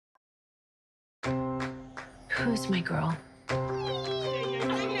Who's my girl?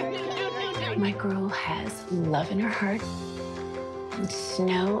 My girl has love in her heart, and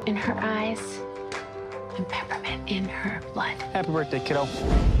snow in her eyes, and peppermint in her blood. Happy birthday, kiddo.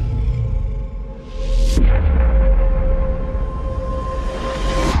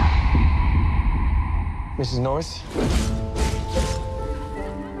 Mrs. North,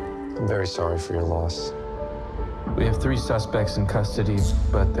 I'm very sorry for your loss. We have 3 suspects in custody,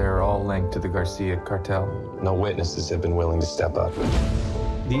 but they're all linked to the Garcia cartel. No witnesses have been willing to step up.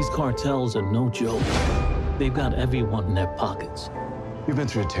 These cartels are no joke. They've got everyone in their pockets. You've been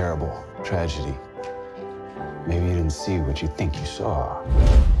through a terrible tragedy. Maybe you didn't see what you think you saw.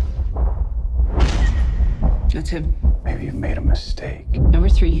 That's him. Maybe you've made a mistake. Number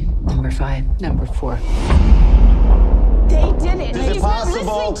 3, number 5, number 4. They did it. Is it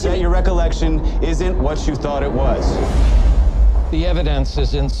possible that your recollection isn't what you thought it was? The evidence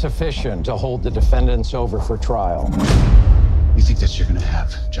is insufficient to hold the defendants over for trial. You think that you're gonna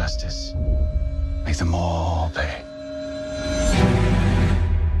have justice? Make them all pay.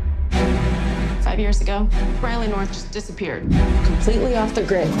 5 years ago, Riley North just disappeared. Completely off the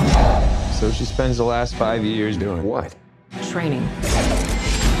grid. So she spends the last 5 years doing what? Training.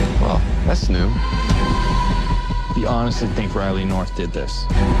 Well, that's new. You honestly think Riley North did this?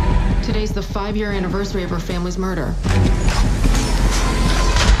 Today's the 5-year anniversary of her family's murder.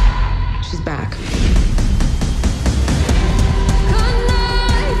 She's back.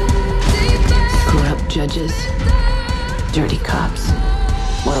 Corrupt judges, dirty cops.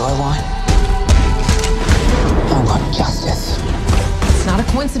 What do I want? I want justice. It's not a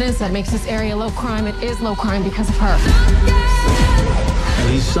coincidence that makes this area low crime. It is low crime because of her. At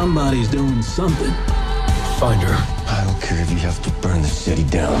least somebody's doing something. Find her. I don't care if you have to burn the city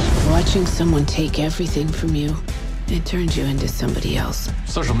down. Watching someone take everything from you, it turns you into somebody else.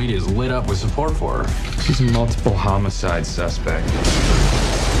 Social media is lit up with support for her. She's a multiple homicide suspect.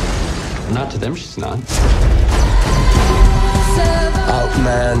 Not to them, she's not.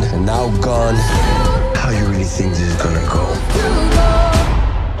 Outmanned and outgunned. How you really think this is gonna go?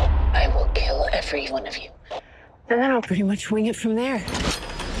 I will kill every one of you. And then I'll pretty much wing it from there.